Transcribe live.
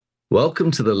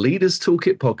Welcome to the Leaders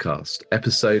Toolkit Podcast,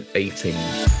 episode 18.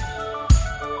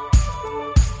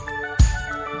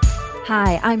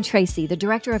 Hi, I'm Tracy, the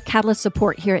Director of Catalyst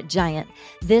Support here at Giant.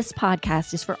 This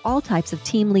podcast is for all types of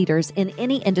team leaders in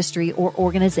any industry or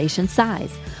organization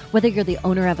size. Whether you're the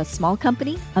owner of a small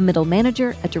company, a middle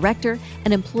manager, a director,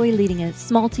 an employee leading a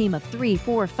small team of 3,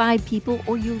 4, 5 people,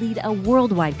 or you lead a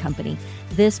worldwide company,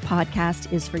 this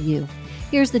podcast is for you.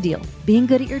 Here's the deal. Being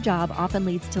good at your job often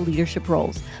leads to leadership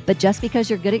roles, but just because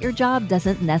you're good at your job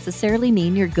doesn't necessarily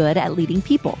mean you're good at leading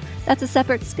people. That's a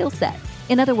separate skill set.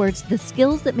 In other words, the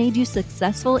skills that made you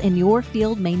successful in your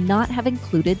field may not have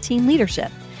included team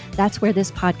leadership. That's where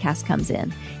this podcast comes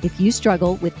in. If you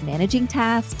struggle with managing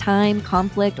tasks, time,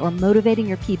 conflict, or motivating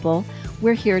your people,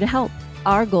 we're here to help.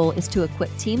 Our goal is to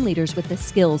equip team leaders with the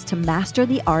skills to master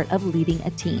the art of leading a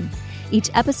team. Each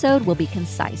episode will be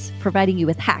concise, providing you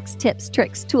with hacks, tips,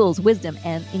 tricks, tools, wisdom,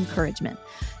 and encouragement.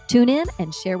 Tune in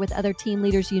and share with other team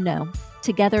leaders you know.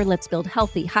 Together, let's build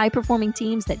healthy, high-performing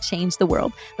teams that change the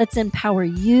world. Let's empower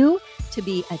you to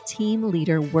be a team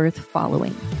leader worth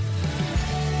following.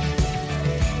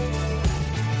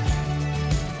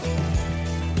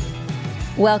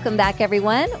 Welcome back,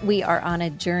 everyone. We are on a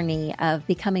journey of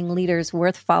becoming leaders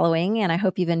worth following, and I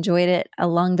hope you've enjoyed it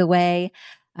along the way.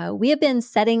 We have been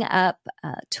setting up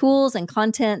tools and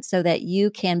content so that you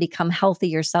can become healthy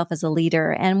yourself as a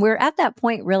leader. And we're at that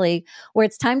point really where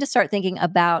it's time to start thinking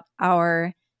about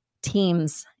our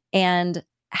teams and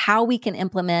how we can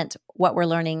implement what we're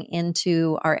learning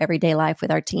into our everyday life with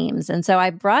our teams. And so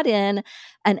I brought in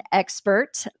an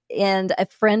expert and a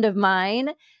friend of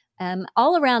mine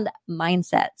all around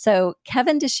mindset. So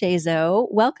Kevin DeShazo,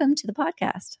 welcome to the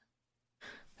podcast.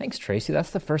 Thanks, Tracy.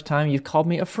 That's the first time you've called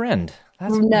me a friend.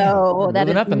 That is not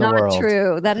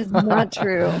true. That is not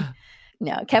true.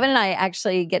 No, Kevin and I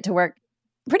actually get to work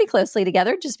pretty closely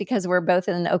together just because we're both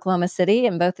in Oklahoma City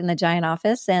and both in the Giant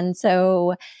office. And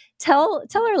so tell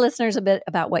our listeners a bit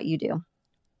about what you do.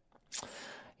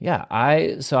 Yeah,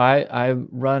 I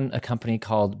run a company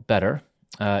called Better.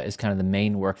 Is kind of the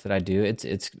main work that I do.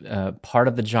 It's part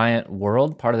of the Giant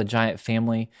world, part of the Giant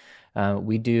family.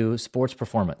 We do sports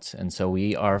performance. And so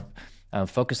we are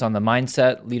focused on the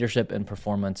mindset, leadership, and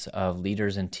performance of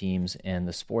leaders and teams in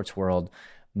the sports world.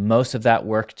 Most of that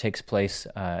work takes place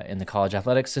in the college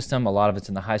athletics system. A lot of it's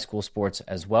in the high school sports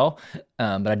as well.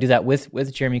 But I do that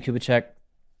with Jeremy Kubicek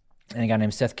and a guy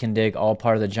named Seth Kindig, all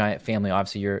part of the Giant family.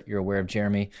 Obviously, you're aware of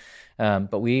Jeremy.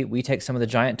 But we take some of the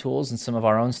Giant tools and some of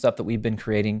our own stuff that we've been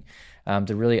creating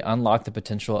to really unlock the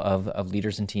potential of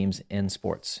leaders and teams in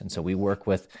sports. And so we work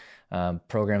with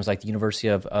programs like the University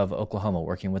of Oklahoma,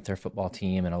 working with their football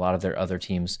team and a lot of their other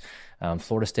teams,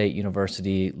 Florida State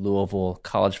University, Louisville,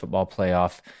 college football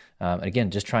playoff.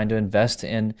 Again, just trying to invest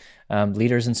in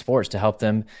leaders in sports to help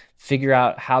them figure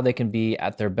out how they can be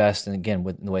at their best. And again,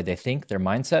 with the way they think, their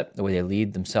mindset, the way they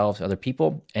lead themselves, other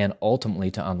people, and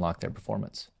ultimately to unlock their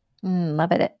performance.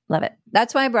 Love it. Love it.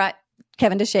 That's why I brought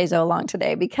Kevin DeShazo along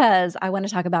today, because I want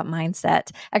to talk about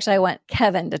mindset. Actually, I want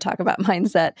Kevin to talk about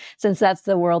mindset since that's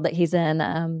the world that he's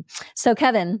in. So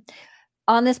Kevin,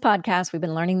 on this podcast, we've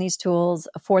been learning these tools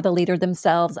for the leader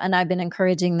themselves, and I've been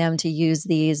encouraging them to use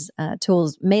these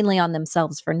tools mainly on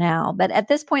themselves for now. But at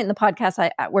this point in the podcast,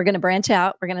 we're going to branch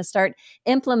out. We're going to start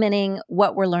implementing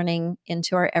what we're learning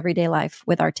into our everyday life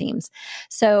with our teams.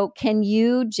 So can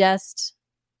you just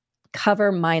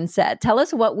cover mindset? Tell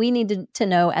us what we need to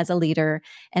know as a leader,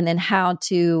 and then how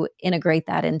to integrate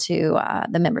that into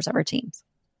the members of our teams.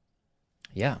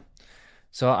 Yeah.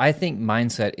 So I think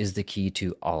mindset is the key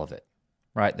to all of it,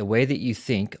 right? The way that you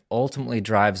think ultimately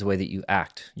drives the way that you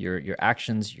act, your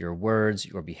actions, your words,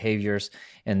 your behaviors,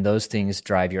 and those things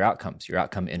drive your outcomes, your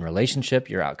outcome in relationship,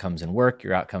 your outcomes in work,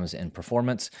 your outcomes in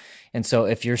performance. And so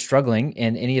if you're struggling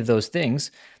in any of those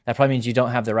things, that probably means you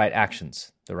don't have the right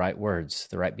actions, the right words,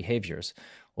 the right behaviors.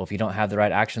 Well, if you don't have the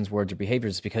right actions, words, or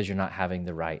behaviors, it's because you're not having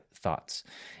the right thoughts.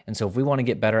 And so if we want to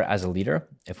get better as a leader,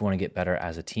 if we want to get better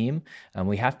as a team,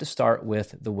 we have to start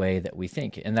with the way that we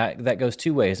think. And that goes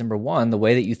two ways. Number one, the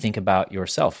way that you think about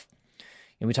yourself.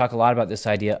 And we talk a lot about this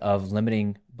idea of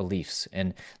limiting beliefs.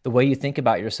 And the way you think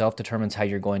about yourself determines how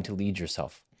you're going to lead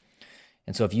yourself.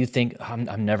 And so if you think,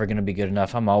 I'm never going to be good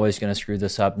enough, I'm always going to screw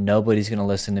this up, nobody's going to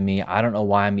listen to me, I don't know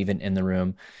why I'm even in the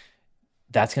room,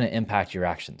 that's going to impact your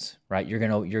actions, right? You're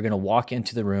going to walk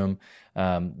into the room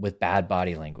with bad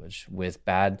body language, with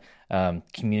bad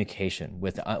communication,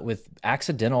 with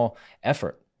accidental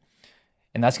effort.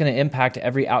 And that's going to impact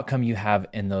every outcome you have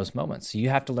in those moments. So you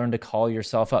have to learn to call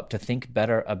yourself up, to think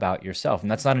better about yourself.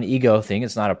 And that's not an ego thing.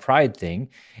 It's not a pride thing.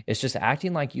 It's just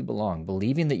acting like you belong,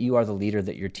 believing that you are the leader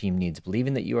that your team needs,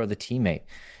 believing that you are the teammate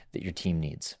that your team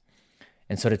needs.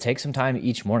 And so to take some time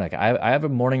each morning, like I have a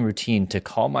morning routine to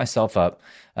call myself up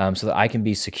so that I can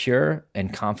be secure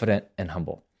and confident and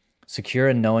humble. Secure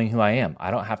in knowing who I am. I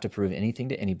don't have to prove anything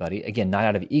to anybody. Again, not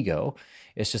out of ego.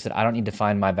 It's just that I don't need to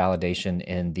find my validation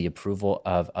in the approval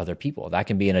of other people. That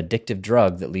can be an addictive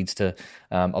drug that leads to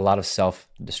a lot of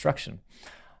self-destruction.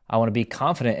 I want to be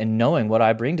confident in knowing what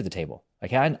I bring to the table.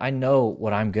 Like I know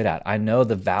what I'm good at. I know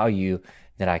the value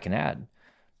that I can add.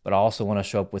 But I also want to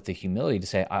show up with the humility to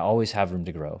say, I always have room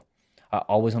to grow. I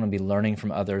always want to be learning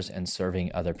from others and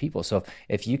serving other people. So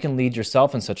if you can lead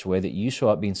yourself in such a way that you show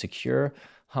up being secure,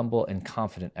 humble, and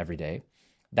confident every day,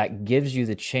 that gives you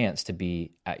the chance to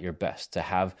be at your best, to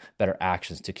have better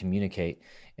actions, to communicate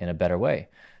in a better way.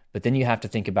 But then you have to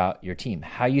think about your team.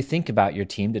 How you think about your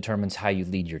team determines how you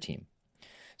lead your team.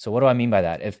 So what do I mean by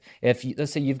that? If you,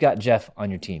 let's say you've got Jeff on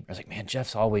your team. I was like, man,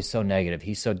 Jeff's always so negative.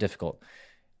 He's so difficult.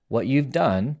 What you've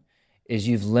done is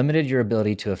you've limited your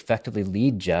ability to effectively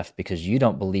lead Jeff because you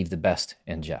don't believe the best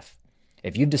in Jeff.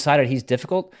 If you've decided he's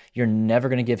difficult, you're never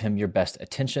going to give him your best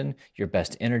attention, your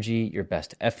best energy, your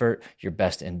best effort, your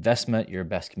best investment, your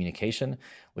best communication,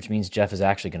 which means Jeff is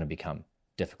actually going to become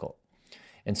difficult.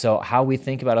 And so how we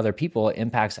think about other people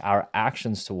impacts our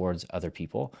actions towards other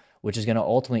people, which is going to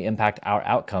ultimately impact our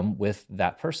outcome with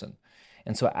that person.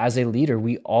 And so as a leader,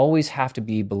 we always have to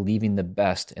be believing the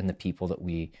best in the people that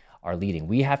we are leading.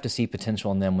 We have to see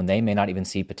potential in them when they may not even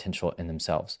see potential in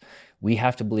themselves. We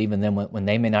have to believe in them when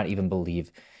they may not even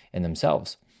believe in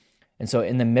themselves. And so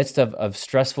in the midst of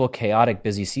stressful, chaotic,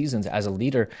 busy seasons, as a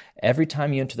leader, every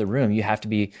time you enter the room, you have to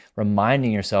be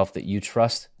reminding yourself that you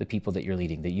trust the people that you're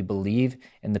leading, that you believe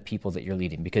in the people that you're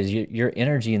leading, because your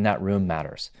energy in that room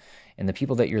matters. And the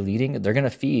people that you're leading, they're going to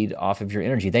feed off of your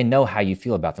energy. They know how you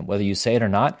feel about them. Whether you say it or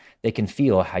not, they can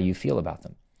feel how you feel about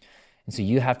them. And so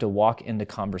you have to walk into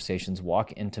conversations,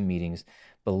 walk into meetings,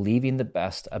 believing the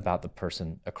best about the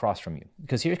person across from you.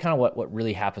 Because here's kind of what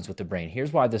really happens with the brain.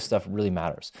 Here's why this stuff really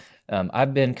matters.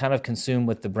 I've been kind of consumed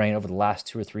with the brain over the last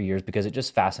 2 or 3 years because it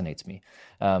just fascinates me.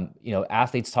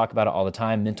 Athletes talk about it all the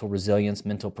time: mental resilience,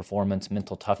 mental performance,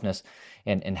 mental toughness,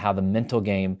 and how the mental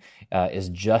game is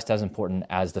just as important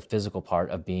as the physical part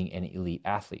of being an elite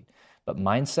athlete. But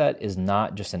mindset is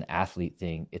not just an athlete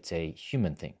thing, it's a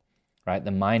human thing. Right?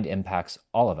 The mind impacts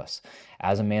all of us.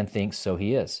 As a man thinks, so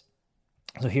he is.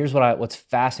 So here's what's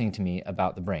fascinating to me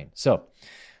about the brain. So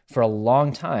for a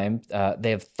long time, they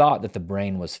have thought that the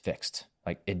brain was fixed.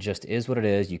 Like it just is what it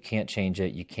is. You can't change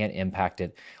it. You can't impact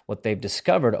it. What they've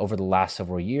discovered over the last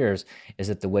several years is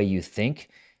that the way you think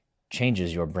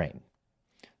changes your brain.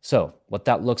 So what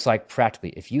that looks like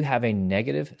practically, if you have a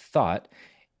negative thought,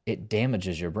 it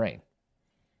damages your brain.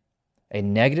 A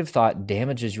negative thought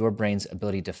damages your brain's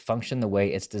ability to function the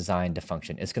way it's designed to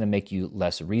function. It's going to make you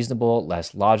less reasonable,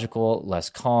 less logical, less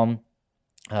calm,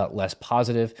 less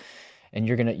positive, and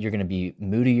you're going to be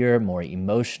moodier, more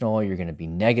emotional. You're going to be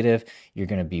negative. You're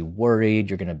going to be worried.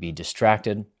 You're going to be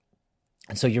distracted,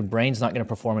 and so your brain's not going to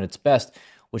perform at its best,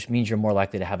 which means you're more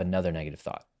likely to have another negative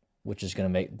thought, which is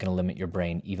going to limit your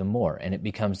brain even more. And it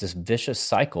becomes this vicious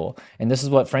cycle. And this is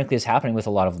what, frankly, is happening with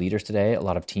a lot of leaders today, a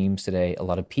lot of teams today, a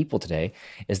lot of people today,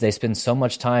 is they spend so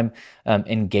much time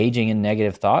engaging in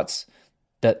negative thoughts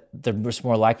that they're just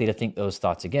more likely to think those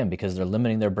thoughts again because they're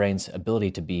limiting their brain's ability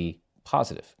to be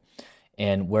positive.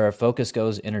 And where focus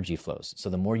goes, energy flows. So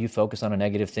the more you focus on a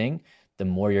negative thing, the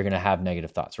more you're going to have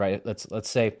negative thoughts, right? Let's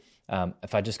say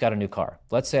if I just got a new car.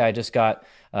 Let's say I just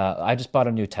bought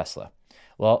a new Tesla.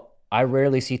 Well, I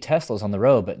rarely see Teslas on the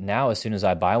road, but now as soon as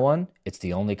I buy one, it's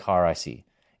the only car I see.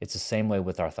 It's the same way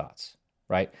with our thoughts,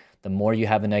 right? The more you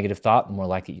have a negative thought, the more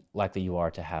likely you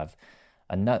are to have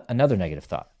another negative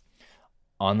thought.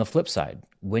 On the flip side,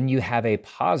 when you have a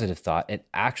positive thought, it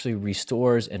actually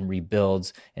restores and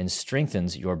rebuilds and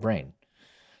strengthens your brain.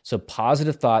 So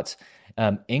positive thoughts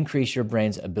increase your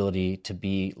brain's ability to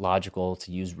be logical,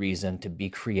 to use reason, to be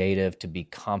creative, to be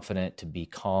confident, to be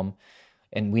calm.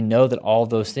 And we know that all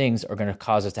those things are going to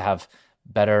cause us to have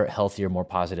better, healthier, more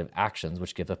positive actions,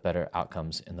 which give us better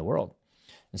outcomes in the world.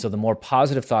 And so the more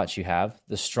positive thoughts you have,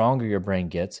 the stronger your brain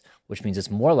gets, which means it's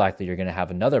more likely you're going to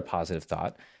have another positive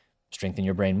thought, strengthen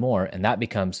your brain more, and that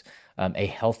becomes a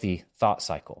healthy thought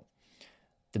cycle.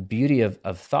 The beauty of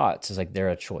thoughts is like they're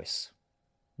a choice,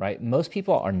 right? Most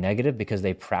people are negative because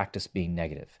they practice being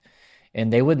negative.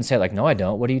 And they wouldn't say like, no, I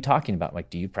don't. What are you talking about? Like,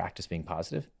 do you practice being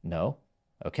positive? No.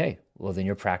 Okay, well then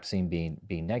you're practicing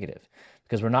being negative,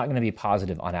 because we're not going to be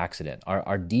positive on accident.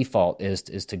 Our default is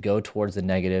to go towards the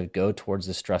negative, go towards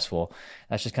the stressful.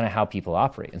 That's just kind of how people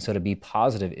operate. And so to be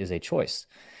positive is a choice.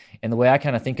 And the way I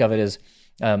kind of think of it is,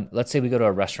 let's say we go to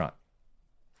a restaurant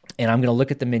And I'm going to look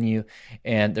at the menu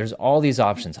and there's all these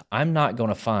options. I'm not going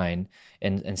to find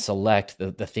and select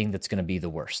the thing that's going to be the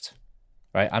worst,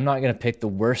 right? I'm not going to pick the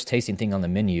worst tasting thing on the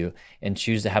menu and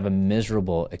choose to have a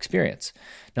miserable experience.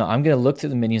 No, I'm going to look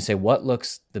through the menu and say, what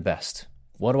looks the best?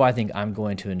 What do I think I'm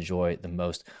going to enjoy the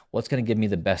most? What's going to give me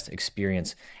the best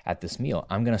experience at this meal?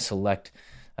 I'm going to select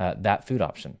that food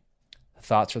option.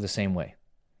 Thoughts are the same way,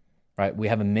 right? We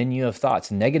have a menu of thoughts.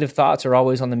 Negative thoughts are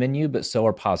always on the menu, but so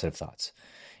are positive thoughts.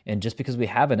 And just because we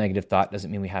have a negative thought doesn't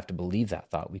mean we have to believe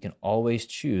that thought. We can always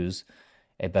choose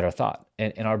a better thought.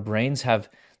 And our brains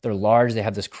they're large, they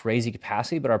have this crazy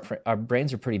capacity, but our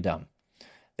brains are pretty dumb.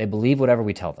 They believe whatever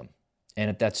we tell them.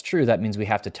 And if that's true, that means we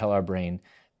have to tell our brain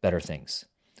better things,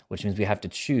 which means we have to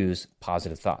choose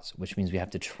positive thoughts, which means we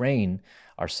have to train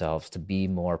ourselves to be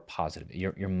more positive.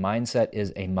 Your mindset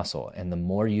is a muscle, and the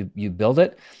more you build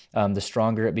it, the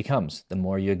stronger it becomes. The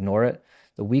more you ignore it,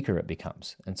 the weaker it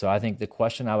becomes. And so I think the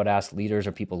question I would ask leaders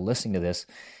or people listening to this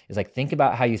is like, think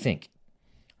about how you think,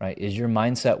 right? Is your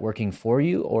mindset working for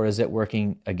you or is it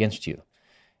working against you?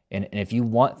 And if you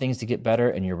want things to get better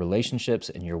in your relationships,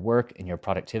 in your work, in your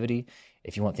productivity,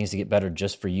 if you want things to get better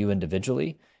just for you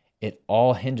individually, it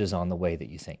all hinges on the way that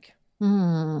you think.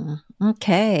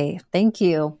 Okay, thank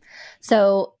you.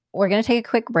 So we're going to take a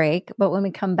quick break, but when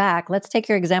we come back, let's take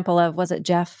your example of, was it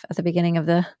Jeff at the beginning of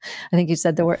I think you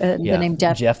said the name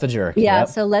Jeff. Jeff the jerk. Yeah. Yep.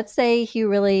 So let's say he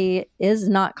really is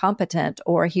not competent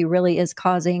or he really is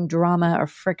causing drama or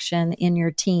friction in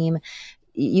your team.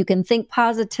 You can think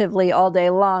positively all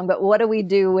day long, but what do we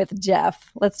do with Jeff?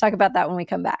 Let's talk about that when we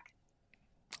come back.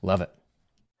 Love it.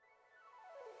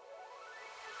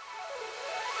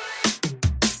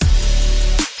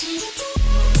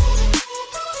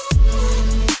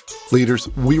 Leaders,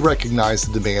 we recognize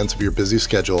the demands of your busy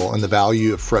schedule and the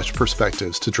value of fresh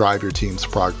perspectives to drive your team's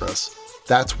progress.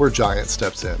 That's where Giant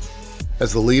steps in.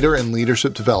 As the leader in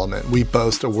leadership development, we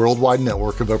boast a worldwide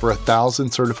network of over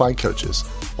 1,000 certified coaches,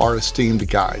 our esteemed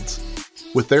guides.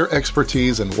 With their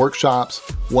expertise in workshops,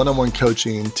 one-on-one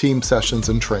coaching, team sessions,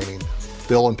 and training,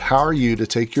 they'll empower you to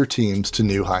take your teams to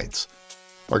new heights.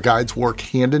 Our guides work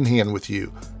hand in hand with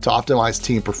you to optimize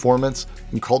team performance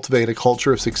and cultivate a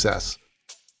culture of success.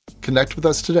 Connect with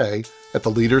us today at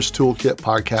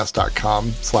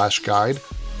theleaderstoolkitpodcast.com/guide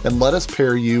and let us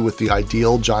pair you with the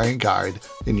ideal Giant guide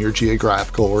in your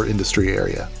geographical or industry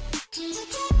area.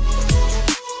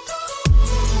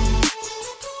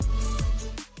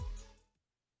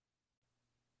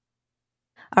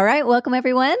 All right, welcome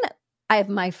everyone. I have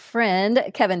my friend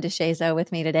Kevin DeShazo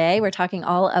with me today. We're talking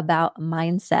all about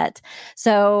mindset.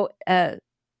 So,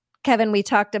 Kevin, we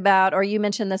talked about, or you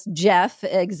mentioned this Jeff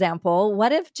example.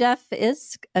 What if Jeff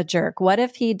is a jerk? What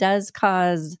if he does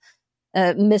cause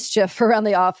mischief around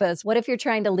the office? What if you're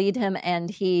trying to lead him and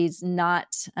he's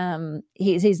not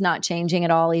he's not changing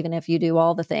at all, even if you do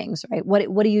all the things, right?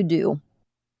 What do you do?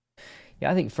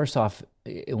 Yeah, I think first off,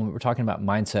 when we're talking about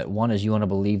mindset, one is you want to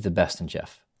believe the best in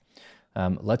Jeff.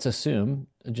 Let's assume,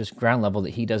 just ground level, that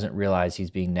he doesn't realize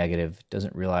he's being negative,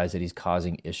 doesn't realize that he's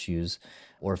causing issues,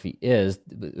 or if he is,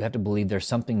 we have to believe there's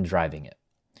something driving it.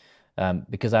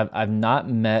 Because I've not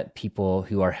met people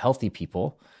who are healthy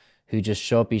people who just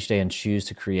show up each day and choose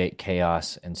to create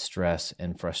chaos and stress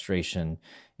and frustration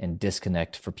and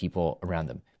disconnect for people around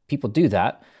them. People do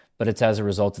that, but it's as a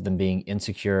result of them being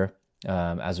insecure,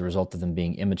 as a result of them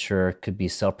being immature. Could be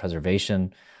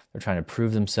self-preservation. They're trying to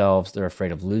prove themselves. They're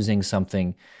afraid of losing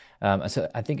something. So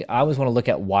I think I always want to look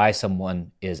at why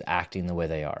someone is acting the way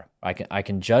they are. I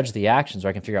can judge the actions, or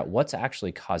I can figure out what's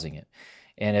actually causing it.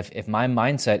 And if my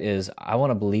mindset is I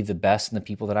want to believe the best in the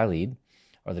people that I lead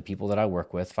or the people that I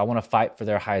work with, if I want to fight for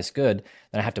their highest good,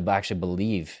 then I have to actually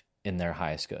believe in their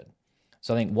highest good.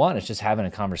 So I think one is just having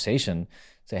a conversation.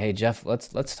 Say, hey Jeff,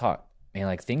 let's talk. Man,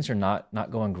 like things are not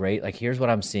going great. Like here's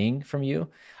what I'm seeing from you.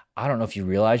 I don't know if you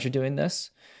realize you're doing this.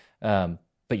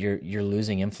 But you're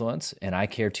losing influence, and I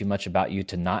care too much about you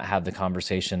to not have the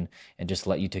conversation and just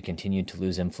let you to continue to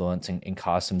lose influence and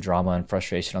cause some drama and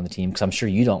frustration on the team, because I'm sure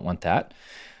you don't want that.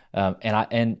 And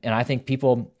I think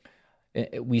people,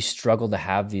 we struggle to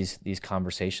have these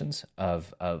conversations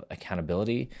of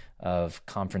accountability, of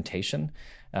confrontation.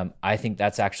 I think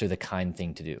that's actually the kind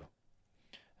thing to do.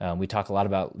 We talk a lot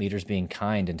about leaders being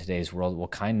kind in today's world. Well,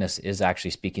 kindness is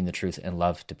actually speaking the truth and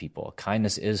love to people.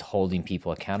 Kindness is holding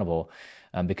people accountable,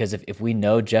 because if we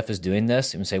know Jeff is doing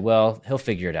this and we say, well, he'll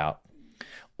figure it out.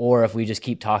 Or if we just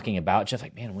keep talking about Jeff,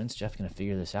 like, man, when's Jeff going to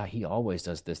figure this out? He always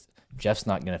does this. Jeff's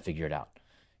not going to figure it out.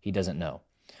 He doesn't know.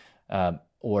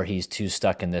 Or he's too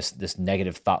stuck in this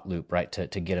negative thought loop, right,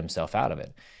 to get himself out of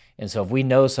it. And so if we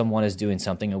know someone is doing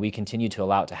something and we continue to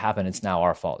allow it to happen, it's now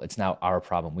our fault. It's now our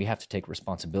problem. We have to take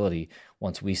responsibility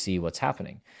once we see what's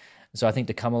happening. So I think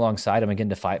to come alongside him again,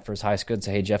 to fight for his highest good and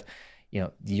say, hey, Jeff,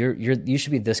 you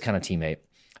should be this kind of teammate.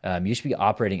 You should be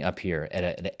operating up here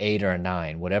at an 8 or a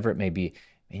 9, whatever it may be.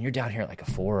 And you're down here at like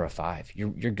a 4 or a 5.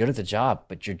 You're good at the job,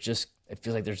 but it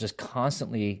feels like there's just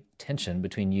constantly tension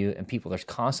between you and people. There's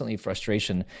constantly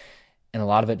frustration. And a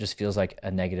lot of it just feels like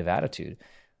a negative attitude.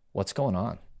 What's going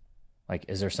on? Like,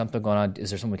 is there something going on? Is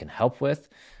there something we can help with?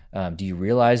 Do you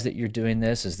realize that you're doing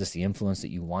this? Is this the influence that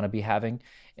you want to be having?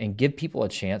 And give people a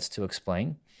chance to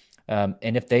explain. And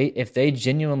if they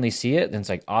genuinely see it, then it's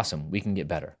like, awesome, we can get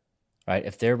better, right?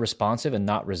 If they're responsive and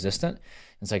not resistant,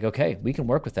 it's like, okay, we can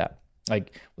work with that.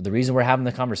 Like, the reason we're having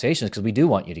the conversation is because we do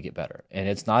want you to get better. And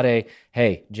it's not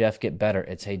hey, Jeff, get better.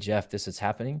 It's, hey, Jeff, this is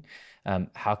happening.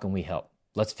 How can we help?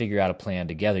 Let's figure out a plan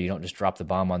together. You don't just drop the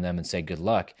bomb on them and say, good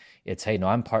luck. It's, hey, no,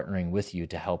 I'm partnering with you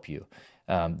to help you.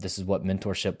 This is what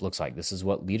mentorship looks like. This is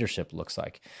what leadership looks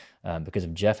like. Because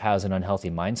if Jeff has an unhealthy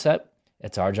mindset,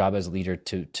 it's our job as a leader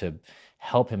to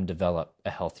help him develop a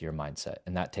healthier mindset.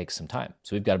 And that takes some time.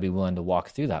 So we've got to be willing to walk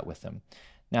through that with him.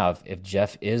 Now, if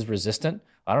Jeff is resistant,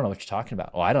 I don't know what you're talking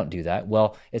about. Oh, I don't do that.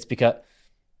 Well, it's because,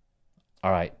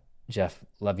 all right, Jeff,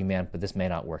 love you, man, but this may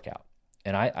not work out.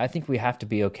 And I think we have to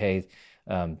be okay.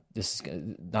 This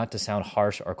is not to sound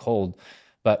harsh or cold,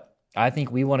 but I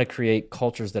think we want to create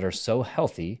cultures that are so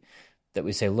healthy that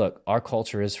we say, look, our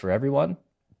culture is for everyone,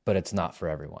 but it's not for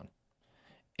everyone.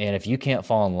 And if you can't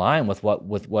fall in line with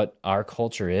what our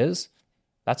culture is,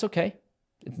 that's okay.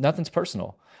 Nothing's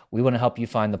personal. We want to help you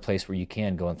find the place where you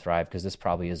can go and thrive, because this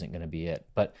probably isn't going to be it.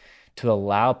 But to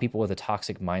allow people with a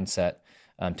toxic mindset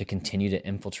to continue to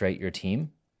infiltrate your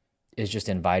team is just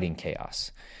inviting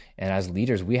chaos. And as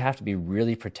leaders, we have to be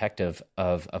really protective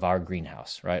of our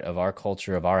greenhouse, right? Of our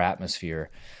culture, of our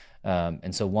atmosphere.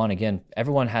 And so again,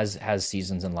 everyone has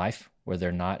seasons in life where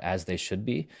they're not as they should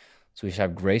be. So we should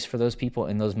have grace for those people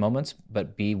in those moments,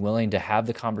 but be willing to have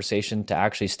the conversation to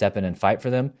actually step in and fight for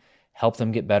them, help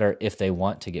them get better if they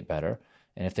want to get better.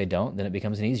 And if they don't, then it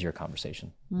becomes an easier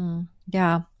conversation.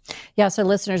 Yeah. So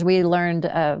listeners, we learned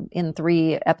in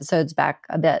 3 episodes back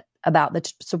a bit about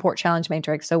the support challenge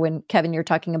matrix. So when, Kevin, you're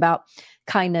talking about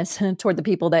kindness toward the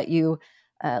people that you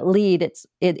lead,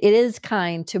 it is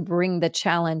kind to bring the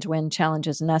challenge when challenge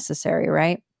is necessary,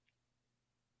 right?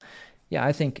 Yeah,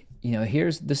 I think,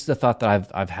 this is the thought that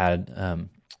I've had,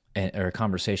 or a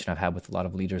conversation I've had with a lot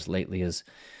of leaders lately is,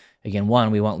 again, one,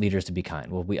 we want leaders to be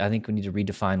kind. Well, I think we need to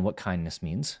redefine what kindness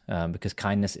means, because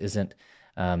kindness isn't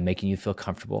making you feel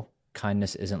comfortable.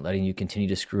 Kindness isn't letting you continue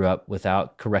to screw up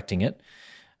without correcting it.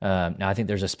 Now, I think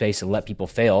there's a space to let people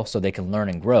fail so they can learn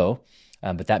and grow,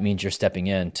 but that means you're stepping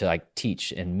in to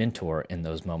teach and mentor in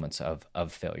those moments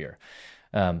of failure.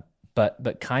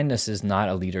 But kindness is not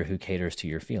a leader who caters to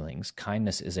your feelings.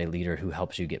 Kindness is a leader who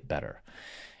helps you get better,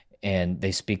 and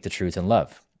they speak the truth in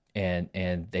love.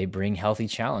 And they bring healthy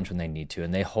challenge when they need to,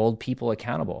 and they hold people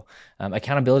accountable.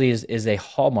 Accountability is a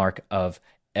hallmark of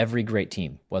every great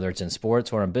team, whether it's in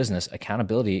sports or in business.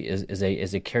 Accountability is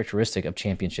a characteristic of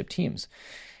championship teams.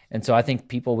 And so I think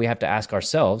we have to ask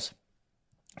ourselves,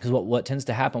 because what tends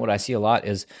to happen, what I see a lot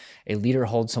is a leader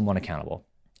holds someone accountable,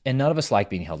 and none of us like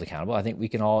being held accountable. I think we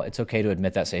can all, it's okay to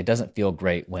admit that, say it doesn't feel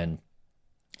great when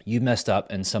you messed up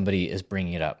and somebody is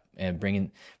bringing it up and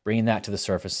bringing that to the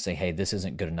surface and saying, hey, this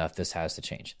isn't good enough. This has to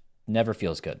change. Never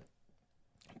feels good.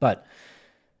 But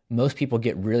most people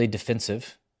get really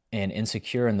defensive and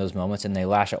insecure in those moments, and they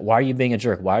lash out. Why are you being a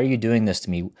jerk? Why are you doing this to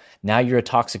me? Now you're a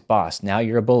toxic boss. Now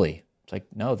you're a bully. It's like,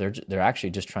 no, they're actually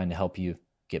just trying to help you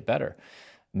get better.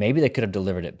 Maybe they could have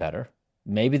delivered it better.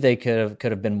 Maybe they could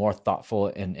have been more thoughtful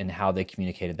in how they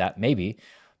communicated that. Maybe.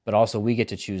 But also we get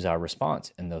to choose our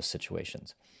response in those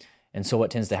situations. And so what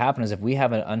tends to happen is if we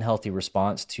have an unhealthy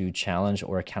response to challenge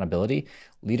or accountability,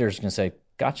 leaders can say,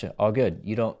 gotcha, all good.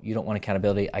 You don't want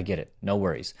accountability. I get it. No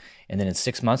worries. And then in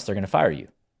 6 months, they're going to fire you.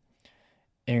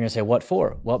 And you're going to say, what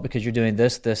for? Well, because you're doing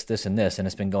this, this, this, and this, and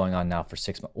it's been going on now for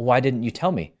 6 months. Why didn't you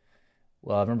tell me?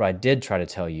 Well, I remember I did try to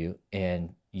tell you,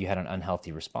 and you had an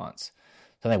unhealthy response.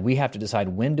 So then we have to decide,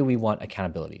 when do we want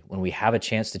accountability? When we have a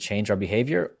chance to change our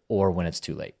behavior, or when it's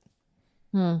too late?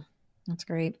 That's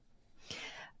great.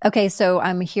 Okay, so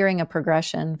I'm hearing a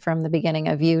progression from the beginning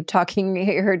of you talking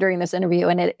here during this interview,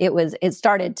 and it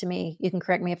started to me, you can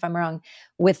correct me if I'm wrong,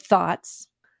 with thoughts,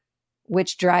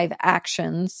 which drive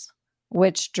actions,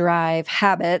 which drive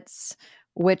habits,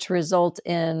 which result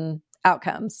in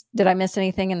outcomes. Did I miss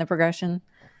anything in the progression?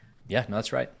 Yeah, no,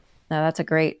 that's right. No, that's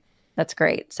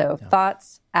great. So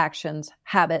thoughts, actions,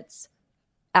 habits,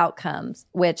 outcomes,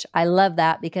 which I love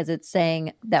that because it's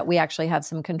saying that we actually have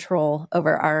some control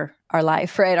over our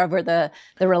life, right? Over the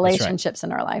relationships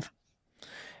in our life.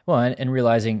 Well, and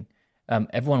realizing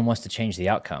everyone wants to change the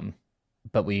outcome,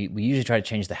 but we usually try to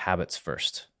change the habits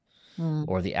first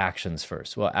or the actions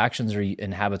first. Well, actions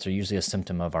and habits are usually a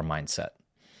symptom of our mindset.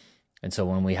 And so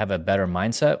when we have a better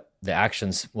mindset, the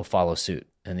actions will follow suit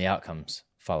and the outcomes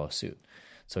follow suit.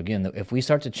 So again, if we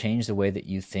start to change the way that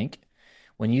you think,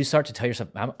 when you start to tell yourself,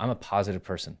 I'm a positive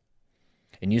person,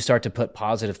 and you start to put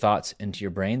positive thoughts into your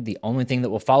brain, the only thing that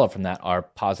will follow from that are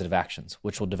positive actions,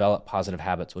 which will develop positive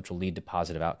habits, which will lead to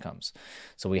positive outcomes.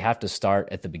 So we have to start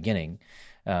at the beginning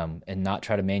and not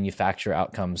try to manufacture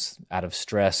outcomes out of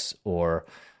stress or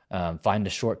find a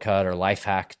shortcut or life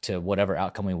hack to whatever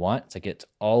outcome we want. It's like it's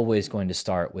always going to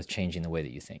start with changing the way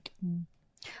that you think.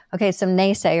 Okay, some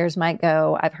naysayers might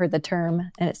go, I've heard the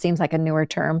term, and it seems like a newer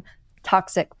term,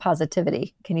 toxic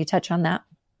positivity. Can you touch on that?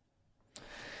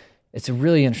 It's a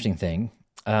really interesting thing.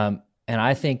 And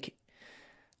I think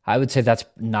I would say that's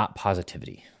not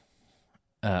positivity.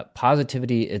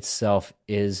 Positivity itself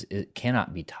it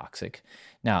cannot be toxic.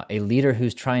 Now, a leader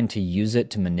who's trying to use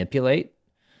it to manipulate,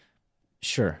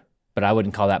 sure, but I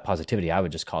wouldn't call that positivity. I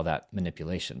would just call that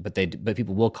manipulation. But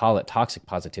people will call it toxic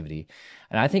positivity.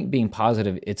 And I think being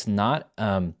positive, it's not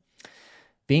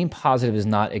being positive is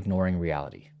not ignoring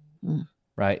reality,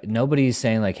 right? Nobody's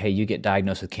saying like, hey, you get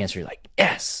diagnosed with cancer. You're like,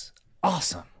 yes,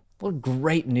 awesome. What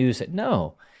great news.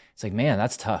 No, it's like, man,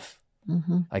 that's tough.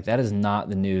 Like that is not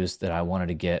the news that I wanted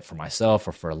to get for myself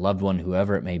or for a loved one,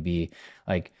 whoever it may be.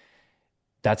 Like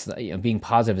that's being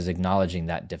positive is acknowledging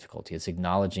that difficulty. It's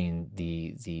acknowledging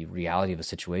the reality of a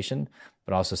situation,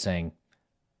 but also saying,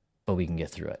 but we can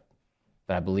get through it.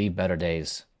 But I believe better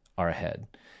days are ahead.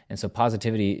 And so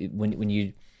positivity,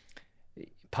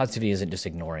 positivity isn't just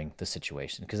ignoring the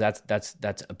situation, because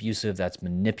that's abusive, that's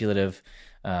manipulative,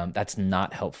 that's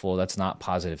not helpful, that's not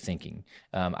positive thinking.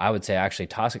 I would say actually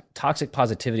toxic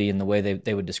positivity in the way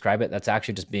they would describe it, that's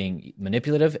actually just being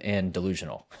manipulative and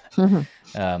delusional.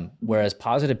 Whereas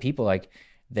positive people, like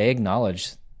they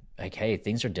acknowledge like, hey,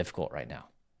 things are difficult right now.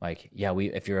 Like, yeah,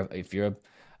 if you're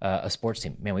a sports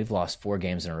team, man, we've lost 4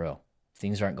 games in a row.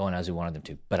 Things aren't going as we wanted them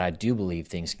to, but I do believe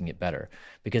things can get better,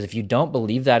 because if you don't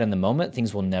believe that in the moment,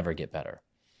 things will never get better.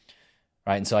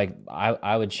 Right. And so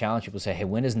I would challenge people to say, hey,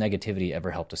 when has negativity ever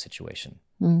helped a situation?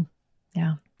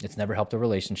 Yeah. It's never helped a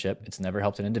relationship. It's never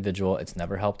helped an individual. It's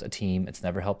never helped a team. It's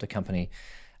never helped a company.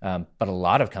 But a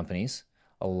lot of companies,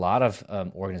 a lot of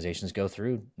organizations go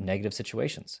through negative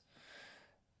situations.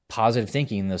 Positive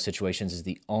thinking in those situations is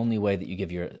the only way that you give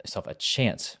yourself a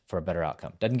chance for a better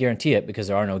outcome. Doesn't guarantee it, because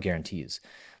there are no guarantees.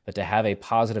 But to have a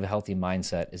positive, healthy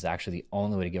mindset is actually the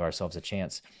only way to give ourselves a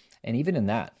chance. And even in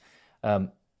that, I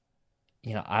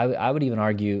would even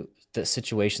argue that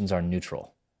situations are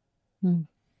neutral.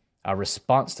 Our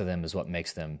response to them is what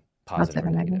makes them positive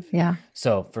or negative. Yeah.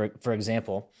 So for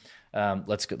example,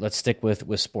 let's stick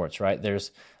with sports, right?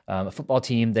 There's a football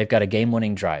team. They've got a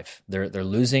game-winning drive. They're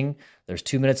losing. There's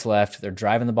 2 minutes left. They're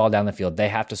driving the ball down the field. They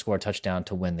have to score a touchdown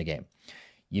to win the game.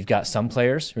 You've got some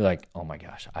players who are like, oh my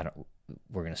gosh,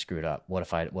 we're going to screw it up. What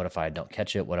if I don't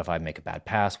catch it? What if I make a bad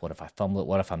pass? What if I fumble it?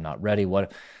 What if I'm not ready?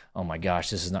 Oh my gosh,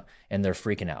 this is not, and they're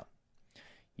freaking out.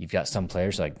 You've got some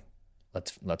players like,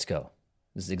 let's go.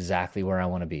 This is exactly where I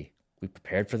want to be. We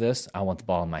prepared for this. I want the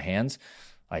ball in my hands.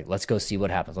 Like, let's go see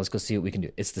what happens. Let's go see what we can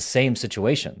do. It's the same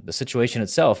situation. The situation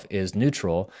itself is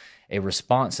neutral. A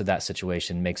response to that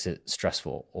situation makes it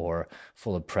stressful or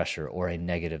full of pressure, or a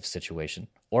negative situation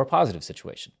or a positive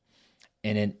situation.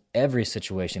 And in every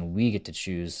situation, we get to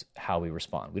choose how we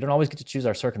respond. We don't always get to choose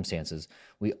our circumstances.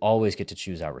 We always get to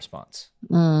choose our response.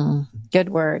 Good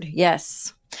word.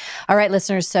 Yes. All right,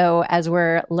 listeners. So as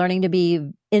we're learning to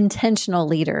be intentional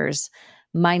leaders,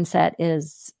 mindset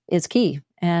is key.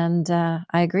 And I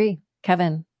agree.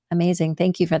 Kevin, amazing.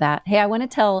 Thank you for that. Hey, I want to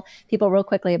tell people real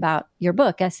quickly about your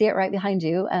book. I see it right behind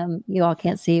you. You all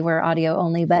can't see, we're audio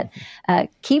only, but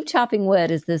Keep Chopping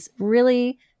Wood is this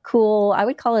really cool, I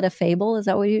would call it a fable. Is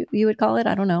that what you would call it?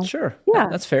 I don't know. Sure. Yeah.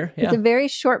 That's fair. Yeah. It's a very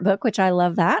short book, which I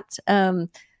love that.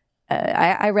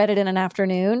 I read it in an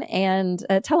afternoon, and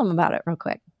tell them about it real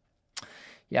quick.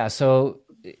 Yeah. So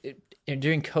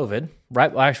during COVID,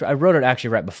 right? Well, actually, I wrote it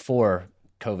actually right before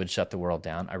COVID shut the world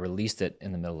down. I released it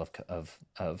in the middle of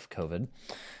COVID.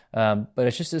 But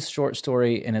it's just this short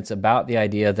story, and it's about the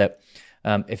idea that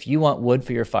if you want wood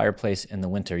for your fireplace in the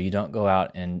winter, you don't go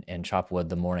out and chop wood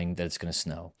the morning that it's going to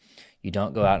snow. You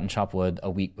don't go out and chop wood a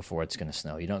week before it's going to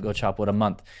snow. You don't go chop wood a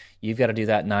month. You've got to do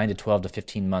that 9 to 12 to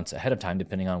 15 months ahead of time,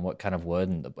 depending on what kind of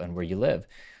wood and where you live.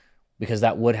 because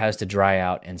that wood has to dry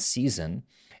out and season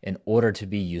in order to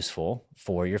be useful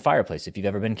for your fireplace. If you've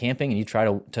ever been camping and you try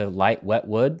to light wet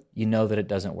wood, you know that it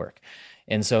doesn't work.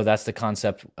 And so that's the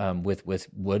concept with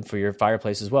wood for your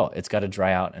fireplace as well. It's got to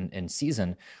dry out and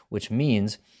season, which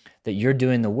means that you're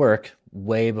doing the work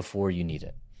way before you need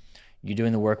it. You're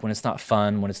doing the work when it's not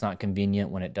fun, when it's not convenient,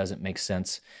 when it doesn't make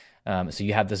sense. So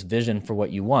you have this vision for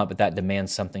what you want, but that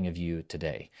demands something of you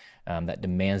today. That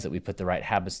demands that we put the right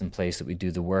habits in place, that we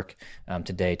do the work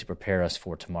today to prepare us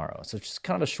for tomorrow. So it's just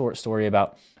kind of a short story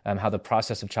about how the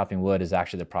process of chopping wood is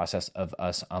actually the process of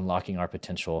us unlocking our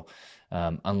potential,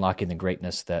 unlocking the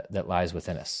greatness that lies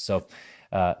within us. So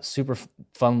super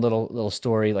fun little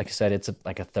story. Like I said, it's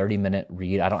like a 30-minute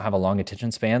read. I don't have a long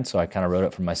attention span, so I kind of wrote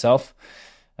it for myself.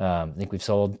 I think we've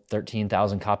sold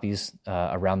 13,000 copies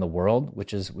around the world,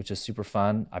 which is super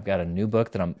fun. I've got a new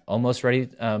book that I'm almost ready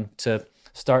to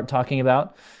start talking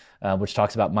about, which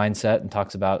talks about mindset and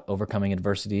talks about overcoming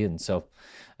adversity. And so,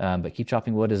 but Keep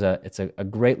Chopping Wood is a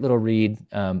great little read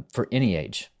for any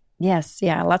age. Yes.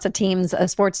 Yeah. Lots of teams,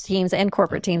 sports teams and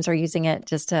corporate teams are using it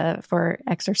just for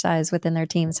exercise within their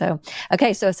team. So,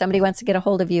 okay. So if somebody wants to get a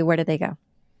hold of you, where do they go?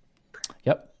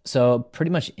 Yep. So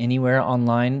pretty much anywhere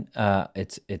online,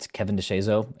 it's Kevin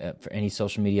DeShazo for any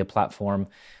social media platform.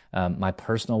 My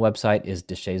personal website is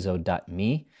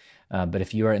deshazo.me. But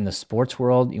if you are in the sports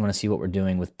world, you want to see what we're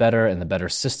doing with Better and the Better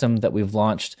system that we've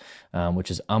launched, which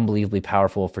is unbelievably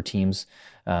powerful for teams,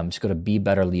 just go to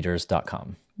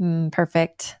BeBetterLeaders.com.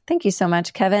 Perfect. Thank you so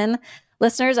much, Kevin.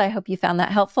 Listeners, I hope you found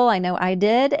that helpful. I know I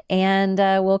did, and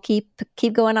we'll keep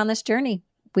going on this journey.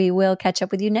 We will catch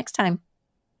up with you next time.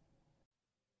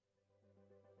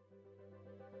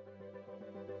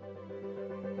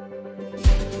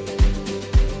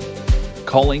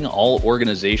 Calling all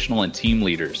organizational and team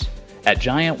leaders. At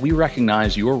Giant, we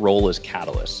recognize your role as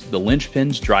catalysts, the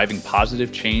linchpins driving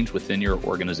positive change within your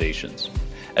organizations.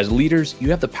 As leaders, you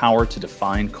have the power to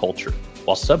define culture,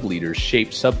 while sub-leaders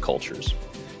shape subcultures.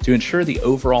 To ensure the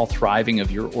overall thriving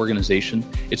of your organization,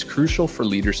 it's crucial for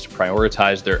leaders to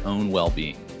prioritize their own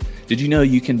well-being. Did you know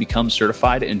you can become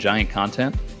certified in Giant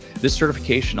content? This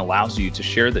certification allows you to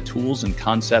share the tools and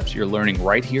concepts you're learning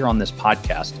right here on this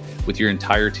podcast with your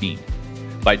entire team.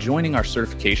 By joining our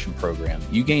certification program,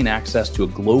 you gain access to a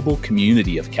global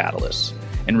community of catalysts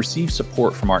and receive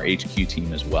support from our HQ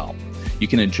team as well. You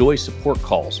can enjoy support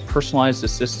calls, personalized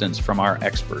assistance from our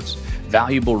experts,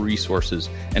 valuable resources,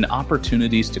 and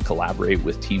opportunities to collaborate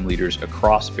with team leaders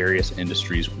across various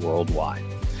industries worldwide.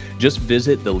 Just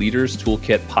visit the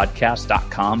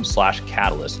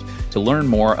leaderstoolkitpodcast.com/catalyst to learn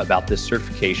more about this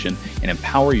certification and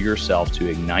empower yourself to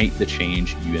ignite the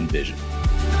change you envision.